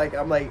believe, like,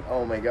 I'm like,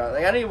 oh my god,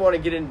 like, I didn't even want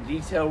to get into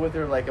detail with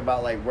her, like,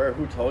 about like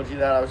who told you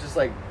that. I was just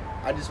like,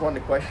 I just wanted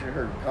to question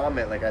her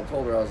comment. Like, I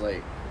told her, I was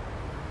like,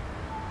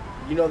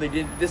 you know,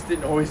 this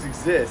didn't always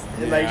exist,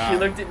 and like, she Yeah.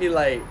 looked at me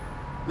like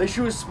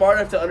she was smart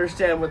enough to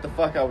understand what the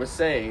fuck I was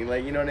saying,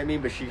 like, you know what I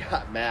mean. But she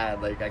got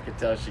mad, like, I could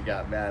tell she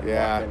got mad. And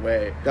walked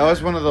away. That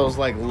was one of those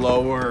like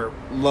lower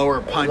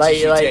punches Like-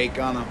 you like- take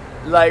on them.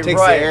 Like, Takes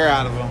right. the air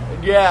out of them.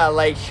 Yeah,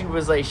 like, she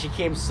was like, she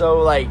came so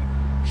like.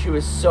 She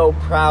was so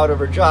proud of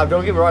her job.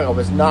 Don't get me wrong, I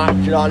was not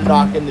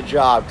knocking the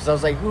job, because I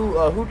was like,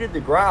 who did the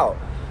grout?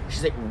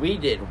 She's like, we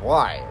did.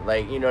 Why?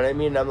 Like, you know what I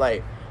mean? And I'm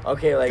like,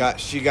 okay, like,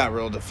 She got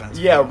real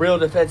defensive. yeah, real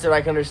defensive.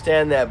 I can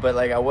understand that, but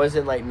like, I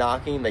wasn't like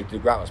knocking. Like, the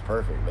grout was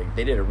perfect. Like,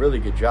 they did a really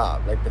good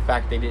job. Like, the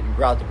fact they didn't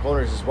grout the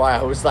corners is why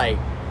I was like,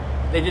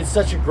 they did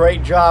such a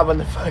great job on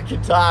the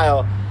fucking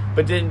tile,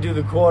 but didn't do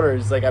the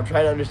corners. Like, I'm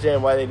trying to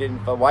understand why they didn't.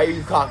 Why are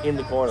you caulking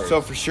the corners?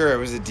 So for sure, it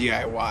was a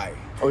DIY.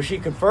 Oh, she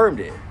confirmed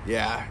it.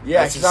 Yeah.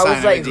 Yeah, that's a because I was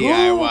sign like, of a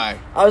DIY.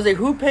 I was like,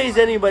 who pays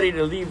anybody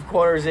to leave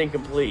corners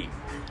incomplete?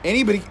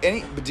 Anybody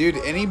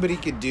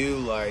could do,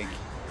 like,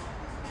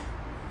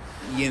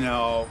 you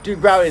know,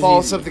 Dude, grout is follow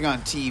easy. something on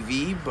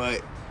TV,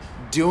 but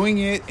doing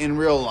it in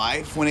real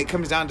life, when it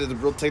comes down to the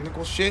real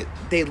technical shit,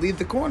 they leave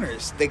the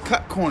corners. They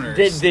cut corners.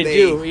 They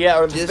do, yeah,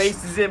 or the just-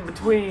 spaces in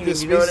between. the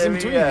You know what spaces I in mean?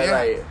 between, Yeah, yeah.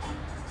 like,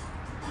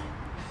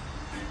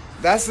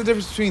 That's the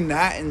difference between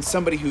that and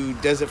somebody who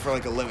does it for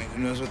like a living,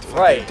 who knows what the fuck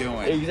right, they're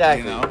doing.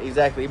 exactly, You know?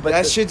 exactly. But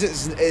That shit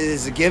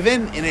is a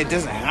given, and it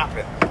doesn't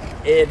happen.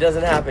 it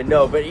doesn't happen,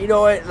 no. But you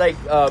know what? Like,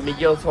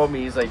 Miguel told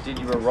me, he's like, dude,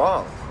 you were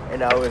wrong.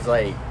 And I was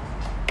like,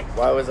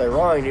 why was I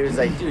wrong? And he was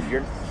like, dude,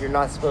 you're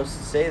not supposed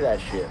to say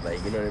that shit.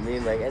 Like, you know what I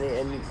mean? Like,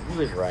 and he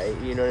was right.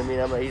 You know what I mean?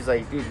 I'm like, he's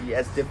like, dude,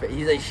 that's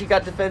he's like, she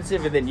got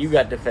defensive, and then you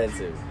got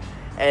defensive.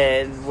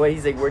 And what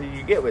he's like, where did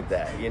you get with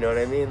that? You know what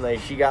I mean?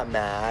 Like, she got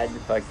mad,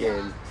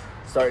 fucking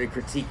started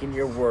critiquing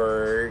your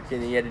work,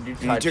 and then you had to do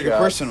touch-ups. And you took it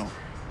personal.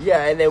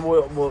 Yeah, and then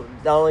well,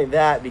 not only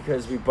that,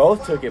 because we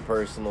both took it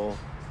personal,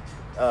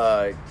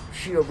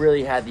 she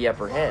really had the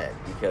upper hand,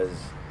 because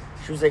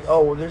she was like,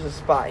 oh, well, there's a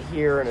spot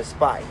here and a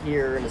spot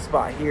here and a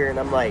spot here, and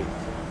I'm like,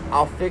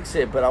 I'll fix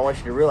it, but I want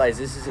you to realize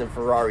this isn't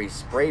Ferrari's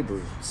spray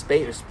booth.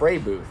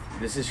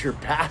 This is your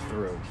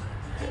bathroom.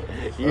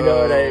 You know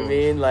what I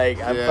mean? Like,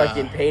 I'm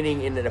fucking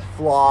painting in a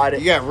flawed.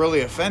 You got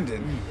really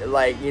offended.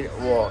 Like, you know,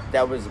 well,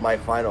 that was my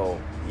final.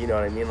 You know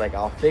what I mean? Like,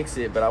 I'll fix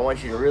it, but I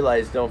want you to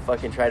realize, don't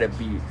fucking try to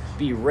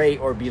berate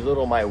or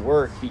belittle my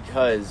work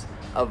because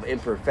of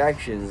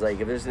imperfections. Like,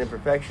 if there's an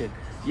imperfection,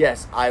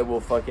 yes, I will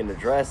fucking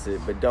address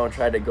it, but don't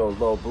try to go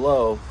low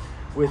blow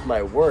with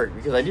my work,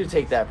 because I do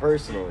take that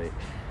personally.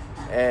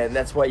 And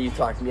that's why you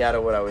talked me out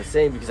of what I was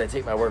saying, because I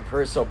take my work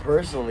so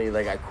personally.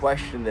 Like, I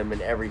question them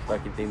in every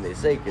fucking thing they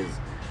say, because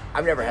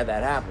I've never had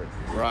that happen.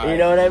 Right. You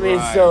know what I mean?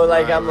 Right, So,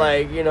 like, right, I'm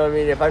right. like, you know what I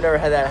mean? If I've never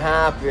had that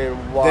happen,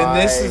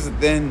 why?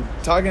 Then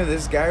talking to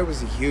this guy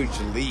was a huge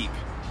leap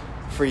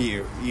for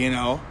you, you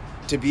know,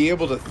 to be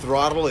able to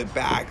throttle it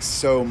back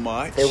so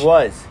much. It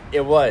was.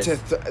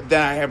 That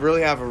I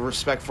really have a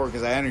respect for,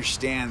 because I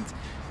understand,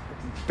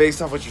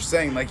 based off what you're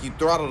saying, like, you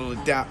throttled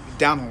it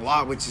down a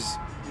lot, which is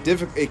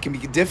difficult. It can be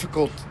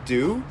difficult to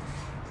do,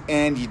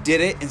 and you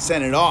did it and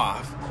sent it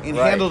off and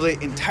handled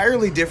it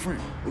entirely different,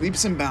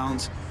 leaps and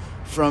bounds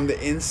from the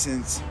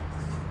instance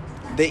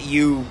that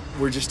you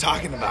were just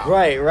talking about.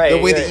 Right. The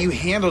way that you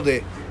handled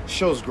it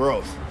shows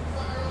growth.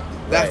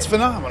 That's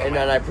phenomenal. And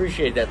I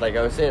appreciate that. Like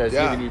I was saying, I was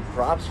giving you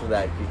props for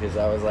that, because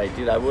I was like,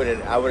 dude, I would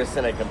have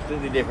sent a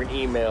completely different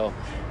email,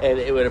 and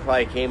it would have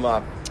probably came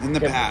off in the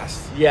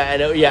past. Yeah,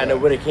 and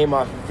it would have came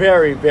off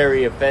very,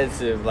 very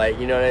offensive. Like,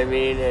 you know what I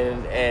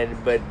mean?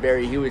 But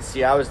he would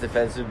see I was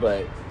defensive,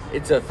 but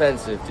it's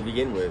offensive to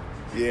begin with.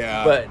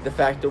 Yeah. But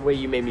the way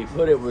you made me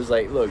put it was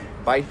like, look,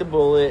 bite the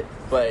bullet,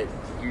 but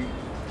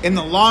In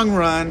the long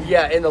run.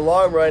 Yeah, in the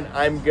long run,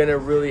 I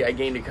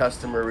gained a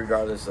customer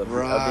regardless of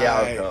the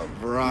outcome.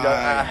 Right. You know,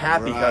 a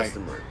happy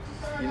customer.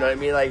 You know what I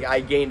mean? Like, I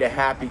gained a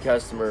happy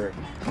customer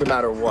no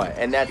matter what.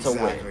 And that's a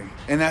win.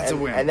 And that's a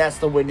win. And that's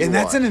the win you And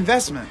that's want. an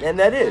investment. And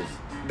that is.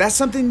 That's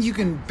something you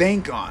can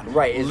bank on.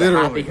 Right. It's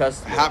literally. a happy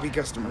customer. Happy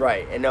customer.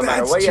 Right. And no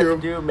matter what you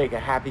have to do, make a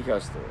happy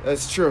customer.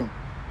 That's true.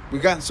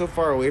 We've gotten so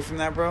far away from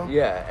that, bro.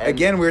 Yeah.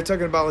 Again, we were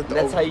talking about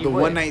like the win.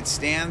 one night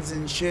stands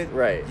and shit.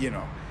 Right. You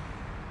know.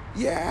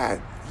 Yeah.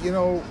 You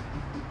know.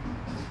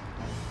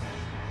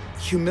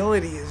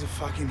 Humility is a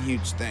fucking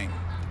huge thing.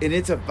 And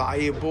it's a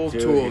valuable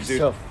tool, dude.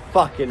 So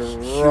fucking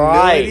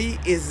right. Humility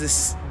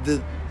is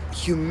the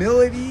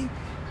humility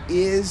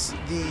is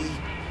the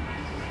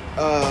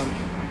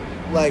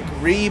like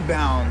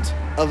rebound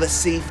of a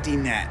safety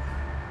net.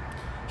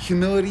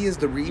 Humility is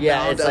the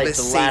rebound of like a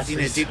safety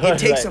net, dude. It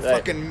takes a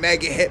fucking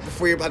mega hit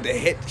before you're about to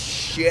hit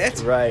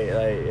shit. Right,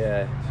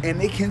 yeah.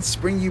 And it can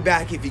spring you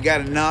back if you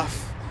got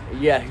enough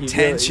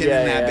tension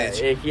in that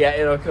bitch.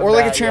 It'll come or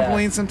like back, a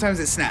trampoline, sometimes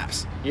it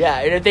snaps. Yeah,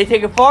 and if they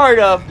take it far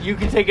enough, you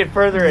can take it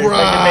further and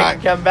Right. make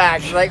it come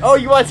back. It's like, oh,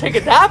 you want to take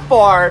it that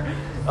far?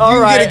 All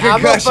You right, get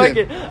a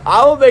concussion.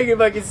 I will make it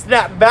fucking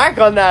snap back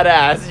on that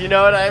ass. You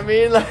know what I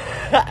mean?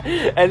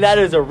 And that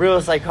is a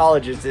real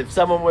psychologist. If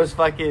someone was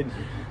fucking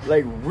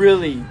like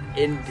really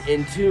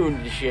in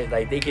tune to shit,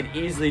 like they could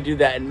easily do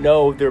that and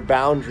know their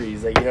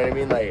boundaries. Like, you know what I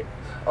mean? Like,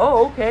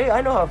 oh, okay,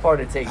 I know how far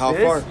to take How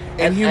this. far?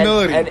 And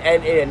humility. And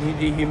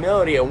the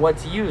humility and what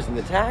to use and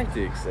the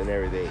tactics and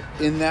everything.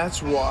 And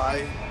that's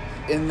why.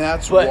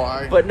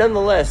 But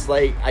nonetheless,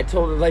 like I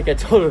told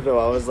her though,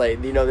 I was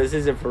like, you know, this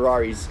isn't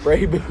Ferrari's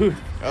spray booth.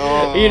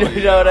 Oh, you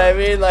know what I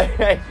mean?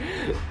 Like,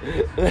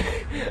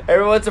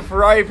 everyone's a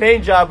Ferrari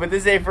paint job, but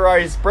this ain't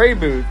Ferrari's spray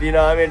booth. You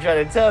know what I mean? I'm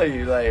trying to tell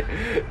you, like,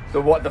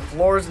 the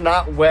floor's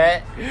not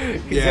wet.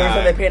 Because every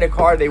time they paint a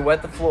car, they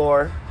wet the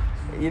floor.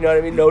 You know what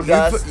I mean? No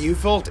dust. You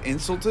felt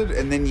insulted,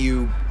 and then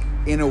you,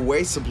 in a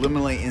way,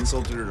 subliminally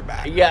insulted her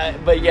back. Yeah,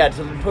 but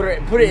to put it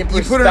in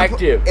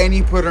perspective. And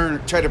you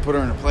try to put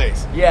her in her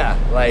place. Yeah,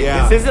 like,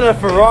 this isn't a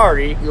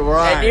Ferrari.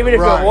 Right, and even if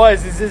it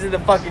was, this isn't the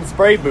fucking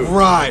spray booth.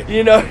 Right.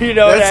 You know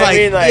That's what I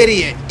mean? Like,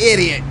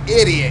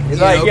 idiot.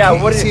 Like,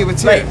 yeah, what see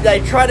what's here?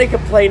 Like, try to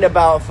complain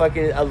about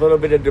fucking a little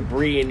bit of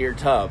debris in your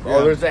tub. Yeah.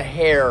 Or there's a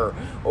hair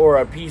or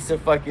a piece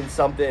of fucking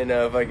something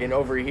fucking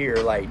over here.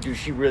 Like, dude,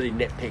 she really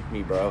nitpicked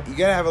me, bro. You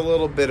gotta have a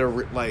little bit of,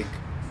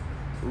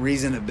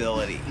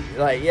 reasonability.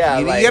 Like, yeah,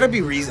 you gotta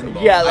be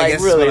reasonable. Yeah, I like,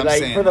 guess really, is what I'm like,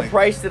 saying. for the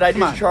price that I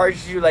come on. just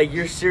charged you, like,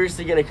 you're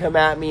seriously gonna come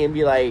at me and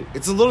be like,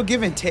 it's a little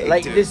give and take,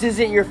 like, dude. this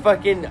isn't your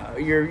fucking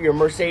your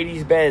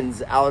Mercedes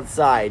Benz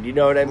outside. You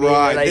know what I mean?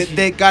 Right. Like,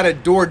 they got a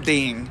door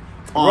ding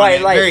on right,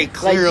 it like, very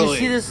clearly.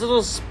 Like, you see this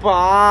little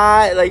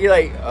spot, like, you're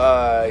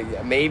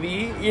like,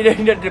 maybe, you know,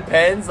 it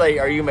depends, like,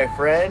 are you my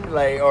friend,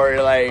 like,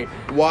 or, like,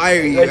 why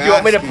are you like, do you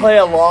want me to asking? play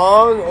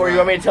along, or Right. you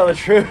want me to tell the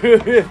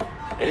truth?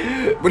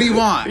 What do you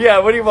want? Yeah,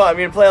 what do you want?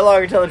 Me to play along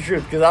or tell the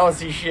truth? Because I don't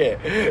see shit.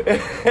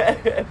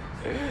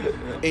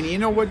 And you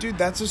know what, dude?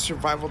 That's a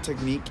survival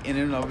technique in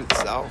and of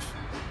itself.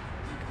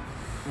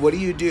 What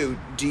do? Do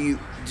you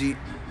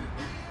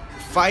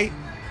fight,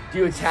 Do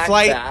you attack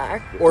flight,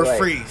 back? or Like,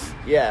 freeze?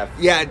 Yeah.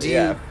 Yeah, do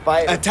you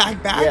fight,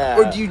 attack back, yeah.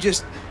 or do you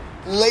just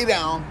lay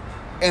down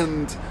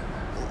and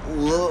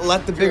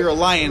let the bigger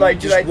lion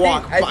just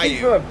walk by I think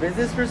you? from a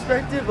business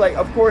perspective, like,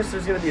 of course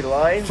there's going to be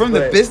lines. From the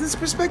but, business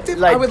perspective,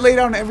 like, I would lay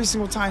down every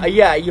single time.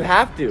 yeah, you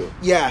have to.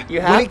 Yeah,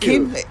 You have when it to.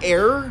 came to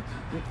error,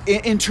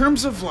 in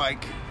terms of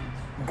like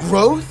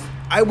growth,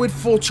 I would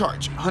full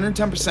charge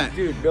 110%.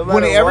 Dude, no when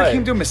it matter ever what.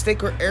 came to a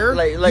mistake or error,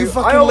 Like, you I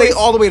fucking always- lay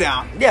all the way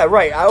down. Yeah,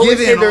 right. I always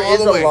Give say in there all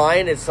is the a way.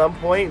 line at some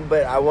point,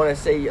 but I want to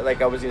say,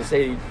 like I was going to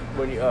say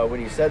when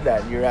you said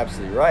that, and you're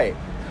absolutely right.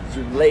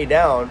 You lay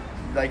down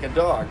like a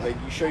dog, like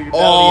you show your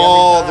belly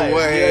All every the time.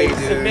 way, you know, you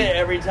dude. submit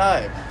every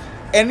time.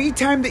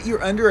 Anytime that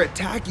you're under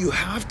attack, you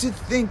have to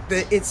think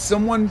that it's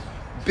someone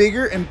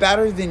bigger and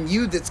badder than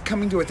you that's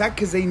coming to attack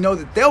because they know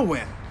that they'll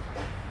win.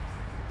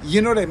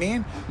 You know what I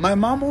mean? My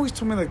mom always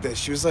told me like this.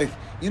 She was like,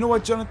 you know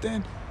what,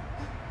 Jonathan?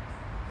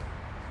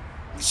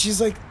 She's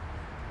like,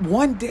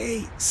 one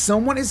day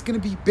someone is going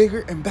to be bigger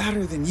and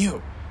badder than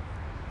you.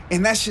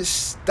 And that shit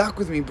stuck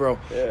with me, bro.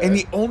 Yeah. And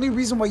the only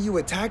reason why you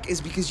attack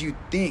is because you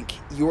think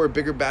you are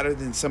bigger, badder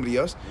than somebody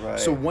else. Right.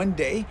 So one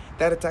day,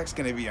 that attack's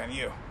going to be on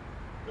you.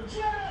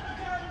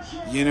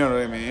 You know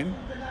what I mean?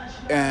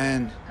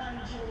 And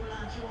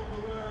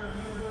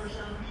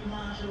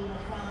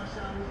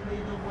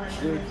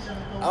Dude,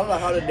 I don't know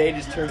how the day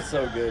just turned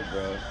so good,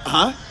 bro.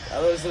 huh? I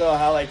don't know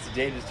how like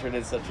today just turned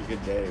into such a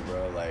good day,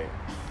 bro. Like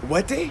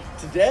What day?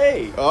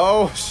 today.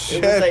 Oh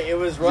shit! It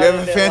was Did you have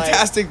running a at,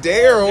 fantastic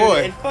day or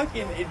dude, what?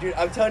 Dude,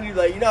 I'm telling you,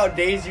 like, you know how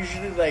days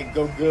usually like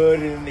go good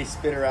and then they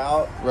spit her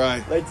out.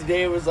 Right. Like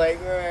today it was like,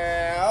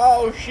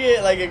 oh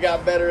shit! Like it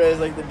got better as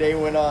like the day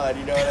went on.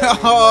 You know what I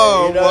mean?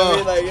 Oh, like, you know what I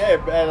mean? wow. Like,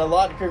 yeah, and a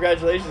lot of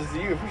congratulations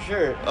to you for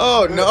sure.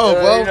 Oh no! You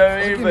Well, know what I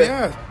mean? fucking But-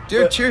 yeah,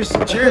 dude.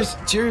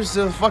 Cheers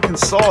to a fucking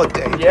solid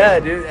day. Yeah,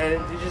 dude, and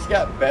it just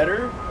got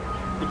better.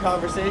 the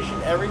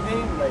conversation,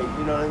 everything, like,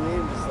 you know what I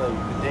mean? Just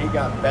like the day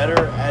got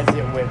better as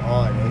it went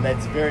on, and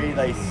that's very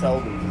like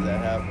seldom does that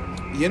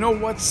happen. You know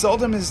what?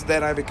 Seldom is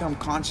that I become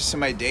conscious in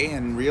my day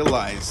and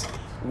realize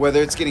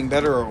whether it's getting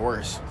better or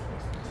worse.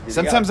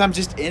 Sometimes I'm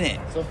just in it.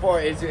 So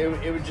far, it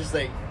was just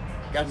like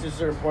got to a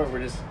certain point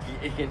where just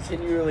it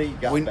continually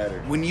got better.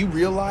 When you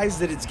realize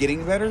that it's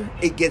getting better,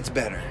 it gets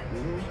better.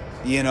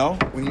 Mm-hmm. You know,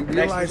 when you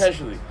realize,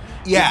 exponentially,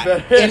 yeah,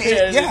 and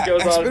it just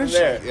goes on from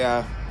there.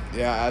 Yeah,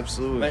 yeah,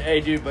 absolutely. But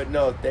hey, dude, but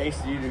no, thanks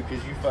to you, dude,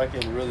 because you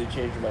fucking really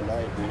changed my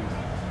night, dude.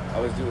 I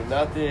was doing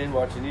nothing,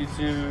 watching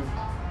YouTube,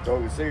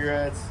 smoking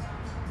cigarettes,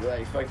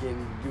 like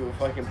fucking do a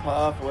fucking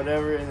puff,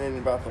 whatever, and then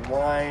about the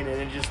wine,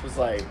 and it just was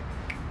like,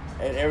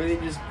 and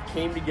everything just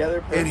came together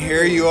perfectly. And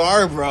here you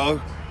are, bro.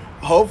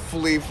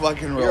 Hopefully,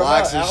 fucking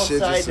relax and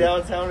shit. Outside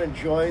downtown,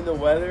 enjoying the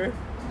weather.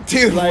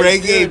 Dude, like,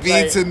 reggae dude,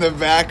 beats like, in the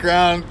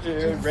background.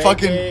 Dude,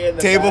 fucking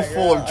table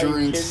full of Are you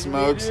drinks, kidding me,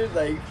 smokes. dude?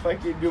 Like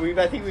fucking, dude.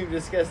 I think we've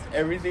discussed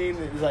everything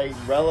that's like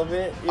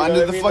relevant. You know Under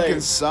what the I mean? fucking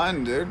like,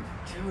 sun, dude.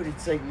 dude,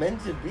 it's like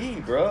meant to be,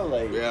 bro.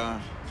 Like, Yeah.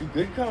 dude,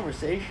 good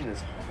conversation is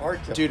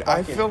hard to Dude,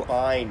 I fucking feel-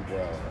 find,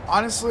 bro.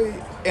 Honestly,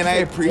 and I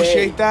Today.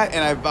 appreciate that,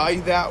 and I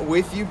value that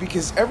with you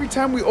because every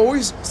time we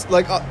always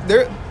like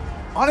there.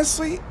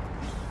 Honestly,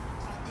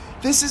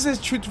 this is as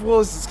truthful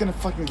as it's gonna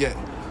fucking get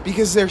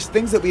because there's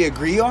things that we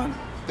agree on,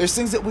 there's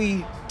things that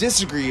we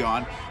disagree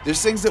on,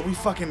 there's things that we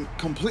fucking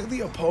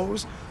completely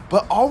oppose,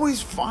 but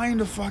always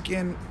find a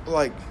fucking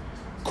like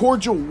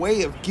cordial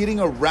way of getting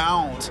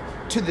around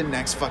to the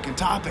next fucking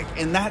topic,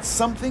 and that's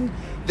something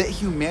that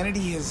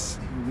humanity has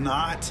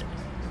not.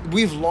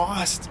 We've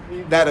lost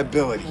that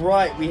ability.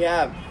 Right, we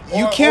have.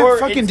 You Or can't it's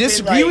fucking been,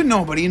 disagree like, with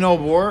nobody no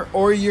more,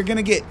 or you're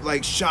gonna get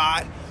like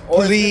shot,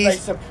 or it's been, like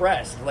police.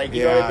 suppressed. Like,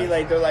 you know what I Yeah. mean?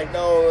 Like they're like,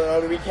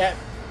 no, we can't.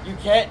 You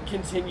can't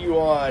continue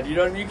on. You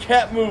know, you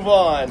can't move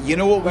on. You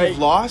know what Like, we've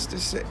lost?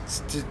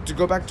 To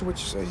go back to what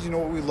you said, you know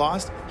what we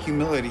lost?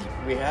 Humility.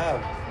 We have.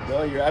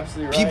 No, you're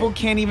absolutely right. People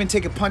can't even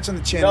take a punch on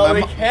the chin. No, my, they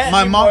mo- can't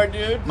my anymore, mom,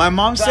 dude. My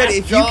mom said Glass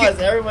if you jaws, can,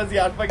 everyone's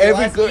got fucking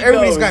glass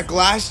everybody's egos. got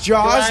glass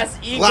jaws, Glass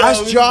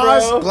egos,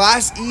 bro.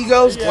 glass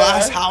egos, Yeah.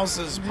 glass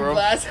houses, bro.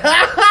 Glass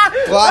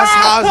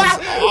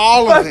houses,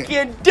 all of it.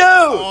 Fucking dude.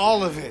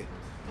 All of it.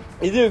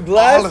 You do All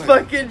glass of it.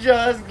 fucking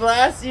jaws,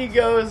 glass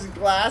egos,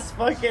 glass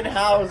fucking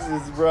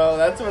houses, bro.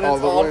 That's what All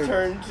it's the all way.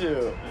 turned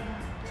to.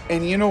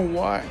 And you know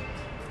what?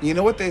 You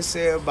know what they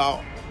say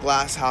about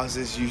glass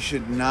houses? You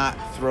should not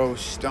throw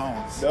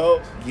stones.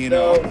 Nope. You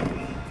nope.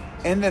 know?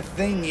 And the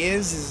thing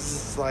is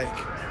it's like,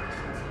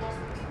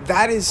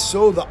 that is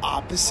so the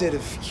opposite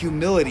of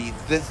humility.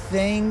 The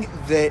thing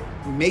that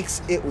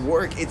makes it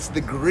work, it's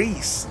the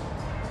grease.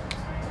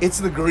 It's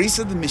the grease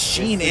of the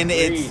machine, It's the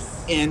and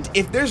grease. and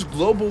if there's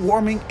global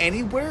warming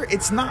anywhere,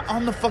 it's not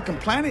on the fucking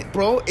planet,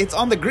 bro. It's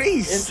on the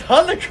grease. It's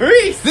on the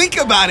grease. Think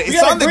about it. We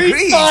It's got on a the grease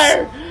grease.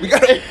 fire. We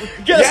got We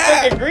got a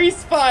yeah. fucking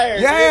grease fire.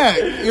 Yeah,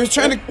 dude. you're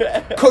trying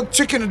to cook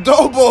chicken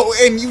adobo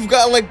and you've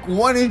got like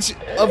 1 inch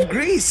of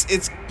grease.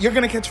 You're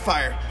gonna catch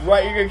fire.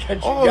 Right, you're gonna catch.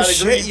 You Oh got a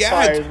shit! grease Yeah,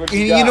 fire is what and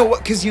you you know got.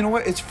 what? Because you know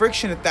what? It's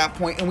friction at that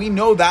point, and we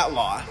know that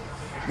law.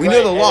 We Right,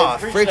 know the and law,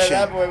 friction. friction.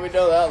 At that point, we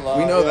know that law.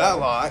 We know yeah. that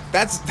law.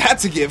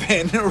 That's a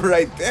given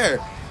right there.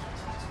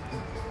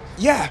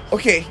 Yeah.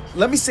 Okay.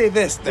 Let me say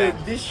this then.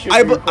 Dude, this should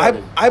I be be-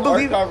 recorded. I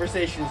believe, our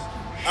conversations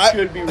I-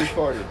 should be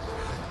recorded.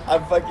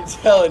 I'm fucking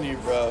telling you,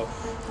 bro.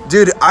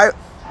 dude. I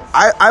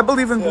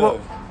believe in Dude.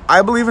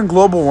 I believe in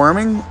global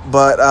warming,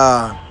 but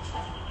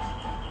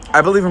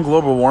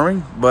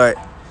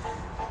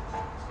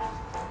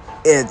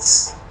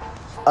it's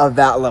of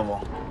that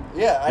level.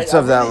 Yeah, It's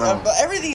of that level. Everything